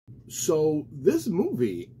So this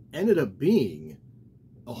movie ended up being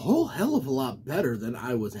a whole hell of a lot better than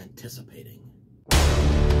I was anticipating.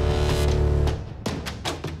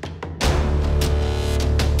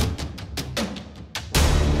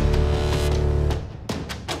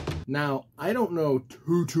 Now, I don't know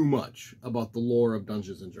too much about the lore of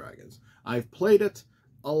Dungeons & Dragons. I've played it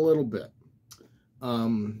a little bit.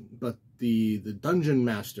 But the dungeon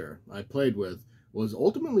master I played with was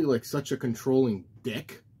ultimately like such a controlling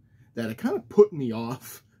dick that it kind of put me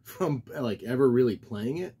off from like ever really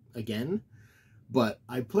playing it again. But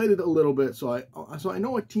I played it a little bit, so I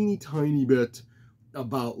know a teeny tiny bit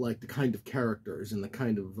about like the kind of characters and the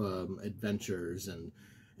kind of adventures and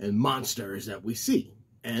monsters that we see.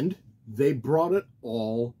 And they brought it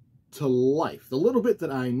all to life. The little bit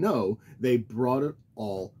that I know, they brought it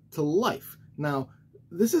all to life. Now,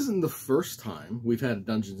 this isn't the first time we've had a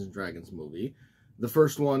Dungeons & Dragons movie. The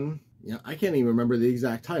first one, you know, I can't even remember the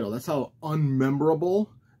exact title. That's how unmemorable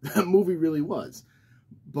that movie really was.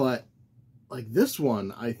 But, like, this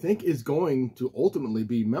one, I think is going to ultimately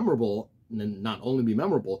be memorable. And not only be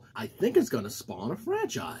memorable, I think it's going to spawn a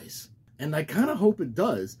franchise. And I kind of hope it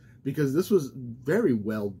does, because this was very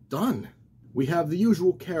well done. We have the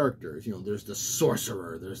usual characters. You know, there's the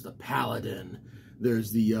sorcerer, there's the paladin,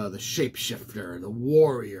 there's the shapeshifter, the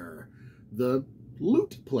warrior, the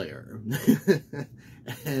lute player.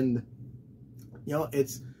 And, you know,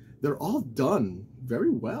 they're all done very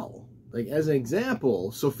well. Like, as an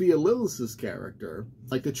example, Sophia Lillis's character,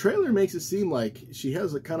 like, the trailer makes it seem like she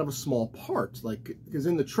has a kind of a small part. Like, because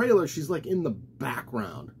in the trailer, she's, like, in the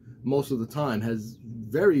background most of the time, has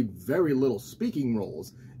very, very little speaking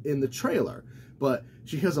roles in the trailer. But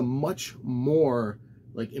she has a much more,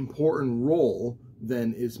 like, important role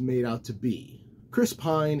than is made out to be. Chris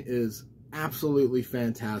Pine is absolutely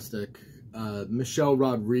fantastic. Michelle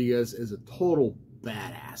Rodriguez is a total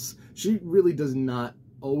badass. She really does not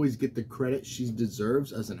always get the credit she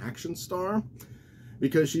deserves as an action star,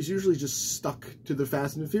 because she's usually just stuck to the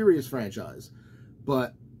Fast and Furious franchise.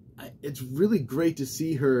 But it's really great to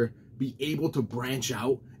see her be able to branch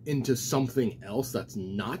out into something else that's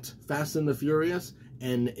not Fast and the Furious,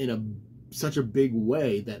 and in such a big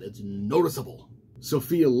way that it's noticeable.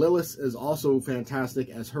 Sophia Lillis is also fantastic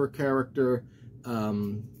as her character.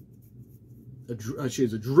 She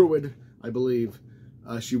is a druid, I believe.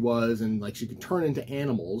 She was, and like she can turn into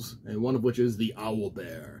animals, and one of which is the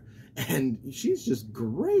owlbear, and she's just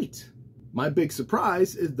great. My big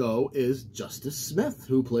surprise is Justice Smith,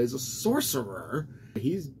 who plays a sorcerer.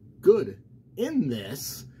 He's good in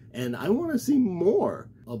this, and I want to see more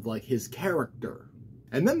of like his character.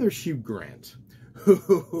 And then there's Hugh Grant,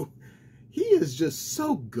 who he is just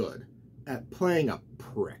so good at playing a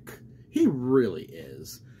prick. He really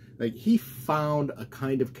is. Like, he found a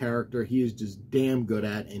kind of character he is just damn good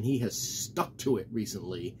at, and he has stuck to it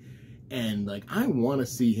recently. And, like, I want to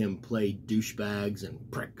see him play douchebags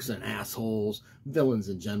and pricks and assholes, villains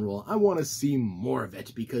in general. I want to see more of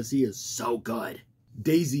it because he is so good.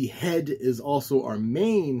 Daisy Head is also our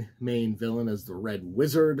main villain as the Red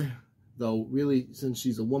Wizard. Though, really, since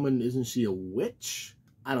she's a woman, isn't she a witch?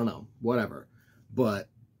 I don't know. Whatever. But,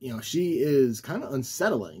 you know, she is kind of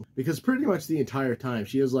unsettling because pretty much the entire time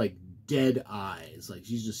she has, like, dead eyes. Like,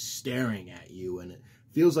 she's just staring at you, and it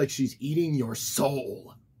feels like she's eating your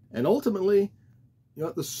soul. And ultimately, you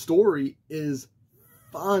know, the story is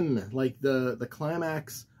fun. Like, the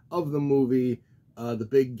climax of the movie, the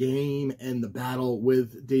big game and the battle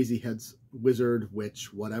with Daisy Head's wizard,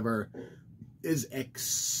 witch, whatever, is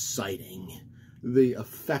exciting. The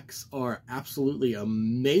effects are absolutely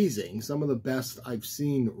amazing. Some of the best I've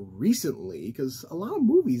seen recently, because a lot of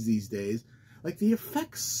movies these days, like, the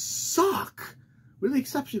effects suck. With the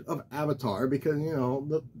exception of Avatar, because, you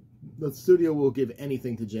know, the studio will give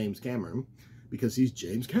anything to James Cameron, because he's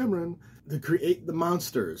James Cameron, to create the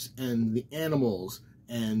monsters and the animals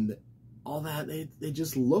and all that. They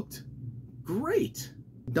just looked great.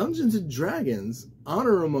 Dungeons & Dragons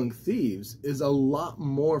Honor Among Thieves is a lot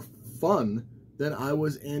more fun than I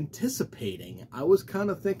was anticipating. I was kind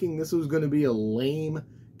of thinking this was going to be a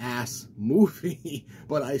lame-ass movie,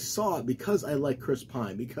 but I saw it because I like Chris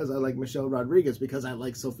Pine, because I like Michelle Rodriguez, because I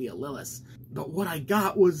like Sophia Lillis. But what I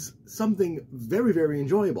got was something very, very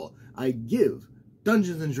enjoyable. I give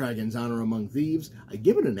Dungeons & Dragons Honor Among Thieves, I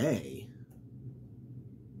give it an A.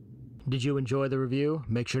 Did you enjoy the review?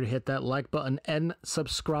 Make sure to hit that like button and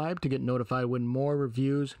subscribe to get notified when more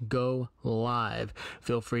reviews go live.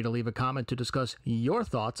 Feel free to leave a comment to discuss your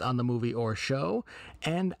thoughts on the movie or show,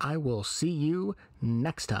 and I will see you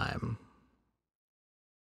next time.